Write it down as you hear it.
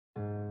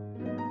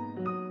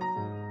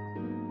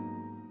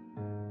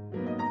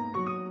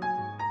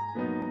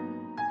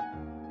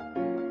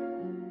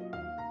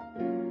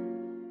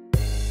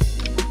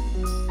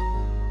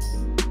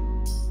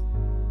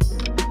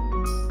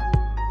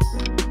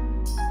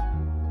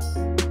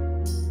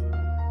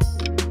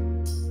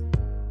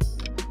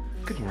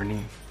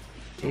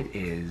It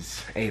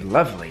is a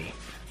lovely,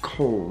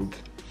 cold,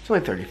 it's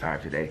only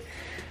 35 today,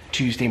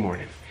 Tuesday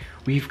morning.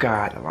 We've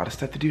got a lot of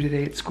stuff to do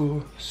today at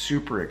school.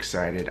 Super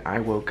excited. I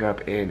woke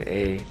up in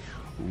a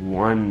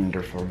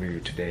wonderful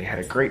mood today. Had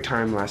a great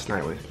time last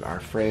night with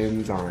our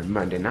friends on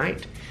Monday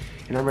night,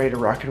 and I'm ready to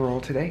rock and roll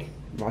today.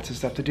 Lots of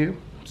stuff to do,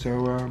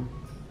 so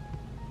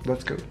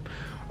let's go.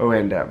 Oh,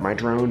 and my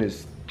drone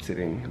is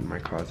sitting in my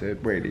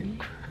closet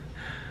waiting.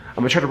 I'm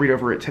gonna try to read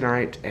over it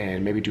tonight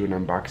and maybe do an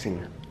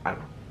unboxing. I don't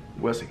know,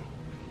 we'll see.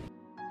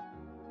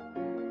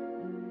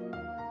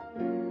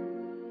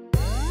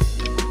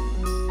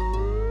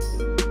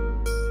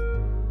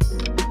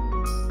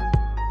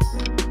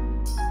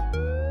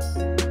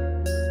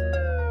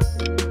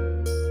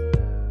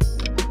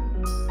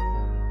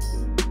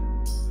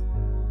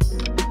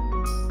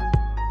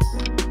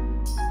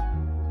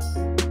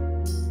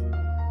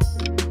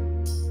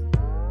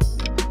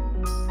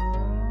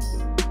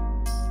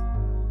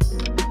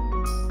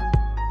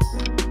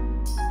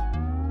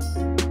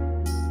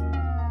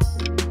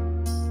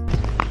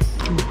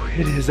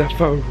 It is a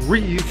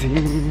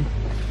freezing.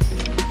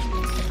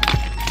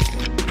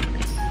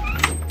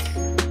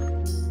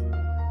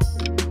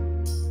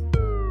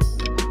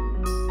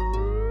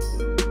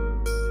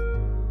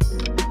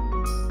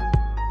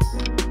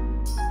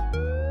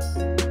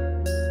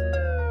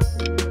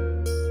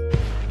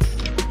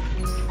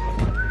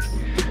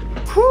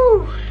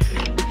 Whew.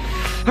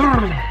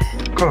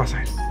 Cold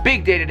outside.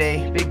 Big day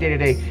today, big day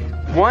today.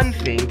 One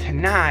thing,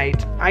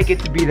 tonight I get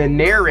to be the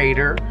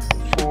narrator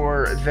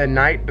for the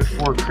night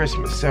before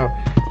Christmas, so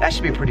that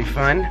should be pretty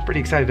fun. Pretty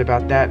excited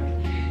about that.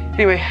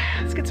 Anyway,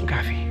 let's get some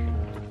coffee.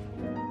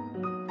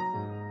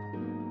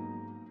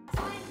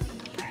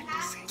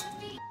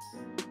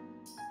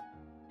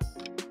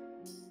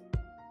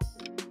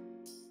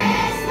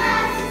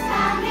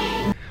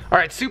 All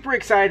right, super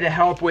excited to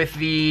help with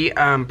the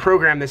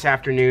program this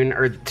afternoon,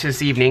 or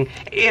this evening.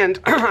 And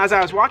as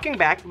I was walking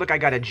back, look, I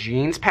got a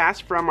jeans pass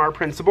from our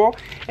principal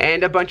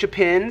and a bunch of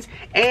pins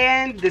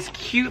and this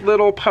cute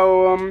little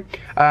poem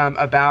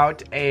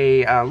about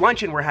a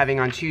luncheon we're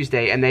having on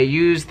Tuesday. And they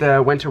use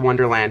the Winter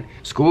Wonderland.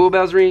 School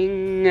bells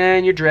ring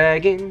and you're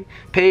dragging,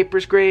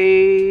 papers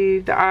gray,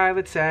 the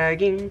eyelids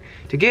sagging.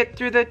 To get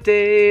through the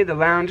day, the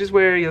lounge is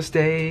where you'll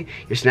stay.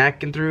 You're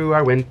snacking through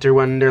our Winter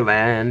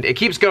Wonderland. It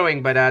keeps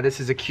going, but this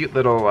is a cute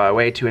little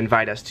way to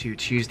invite us to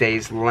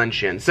Tuesday's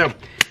luncheon. So,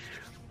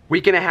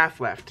 week and a half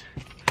left.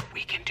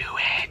 We can do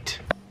it.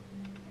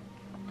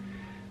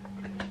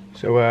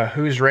 So,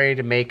 who's ready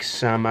to make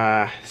some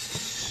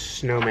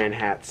snowman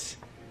hats?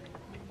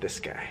 This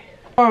guy.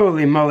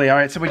 Holy moly. All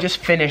right, so we just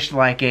finished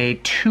like a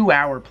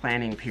 2-hour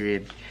planning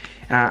period.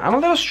 I'm a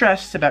little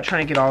stressed about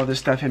trying to get all of this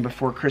stuff in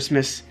before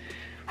Christmas.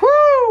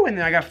 Woo! And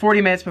then I got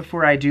 40 minutes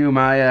before I do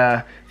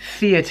my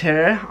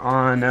theater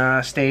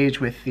on stage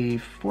with the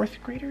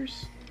 4th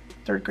graders?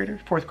 3rd graders?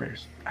 4th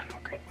graders? I don't know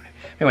what grade.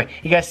 Anyway,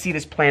 you guys see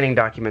this planning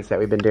documents that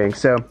we've been doing.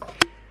 So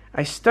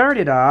I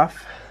started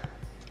off,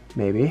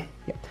 maybe,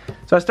 yeah.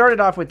 So I started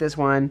off with this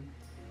one,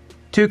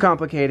 too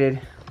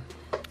complicated,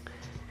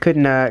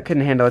 couldn't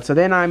handle it. So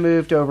then I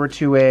moved over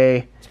to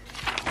a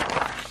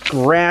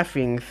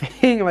graphing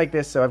thing like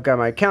this. So I've got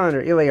my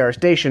calendar, LAR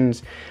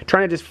stations,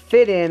 trying to just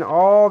fit in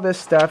all this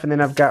stuff, and then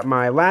I've got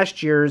my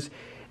last year's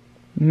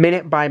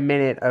minute by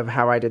minute of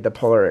how I did the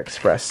Polar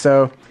Express.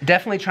 So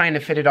definitely trying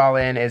to fit it all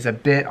in is a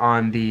bit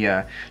on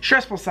the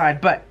stressful side,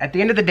 but at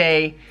the end of the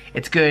day,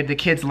 it's good. The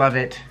kids love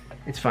it.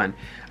 It's fun.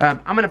 I'm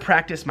gonna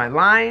practice my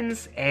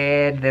lines,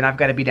 and then I've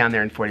got to be down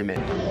there in 40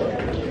 minutes.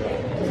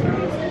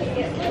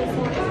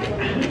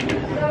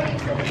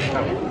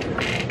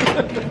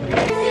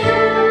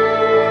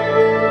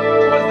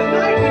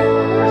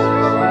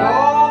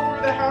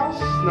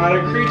 Not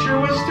a creature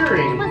was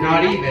stirring,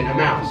 not even a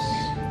mouse.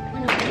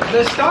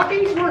 The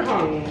stockings were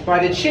hung by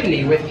the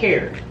chimney with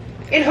care,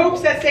 in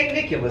hopes that St.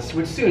 Nicholas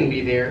would soon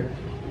be there.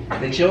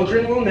 The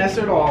children will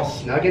nestled all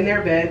snug in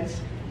their beds,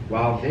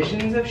 while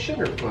visions of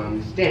sugar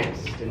plums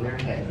danced in their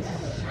heads.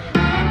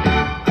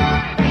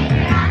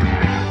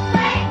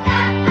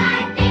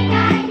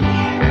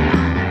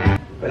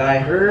 But I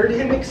heard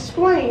him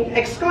exclaim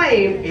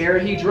ere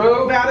he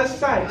drove out of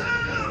sight,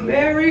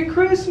 Merry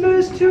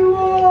Christmas to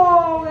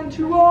all, and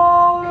to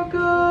all a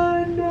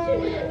good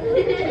night.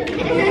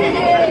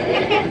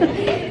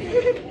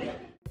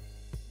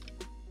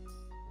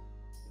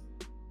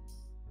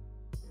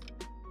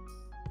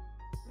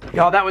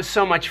 Y'all, that was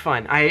so much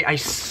fun. I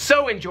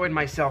so enjoyed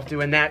myself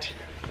doing that.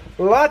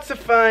 Lots of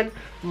fun,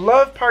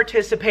 love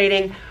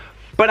participating,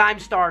 but I'm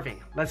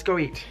starving. Let's go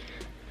eat.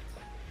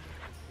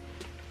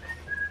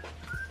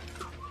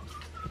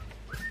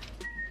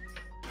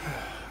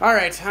 All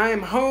right, I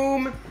am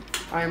home.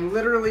 I'm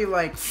literally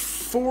like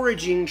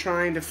foraging,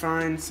 trying to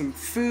find some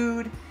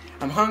food.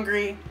 I'm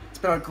hungry. It's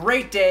been a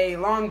great day,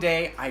 long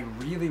day. I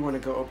really want to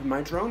go open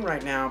my drone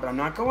right now, but I'm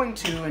not going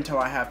to until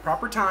I have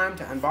proper time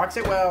to unbox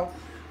it well,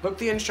 look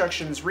the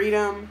instructions, read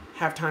them,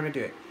 have time to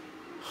do it.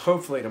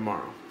 Hopefully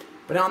tomorrow.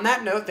 But on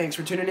that note, thanks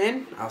for tuning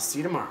in. I'll see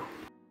you tomorrow.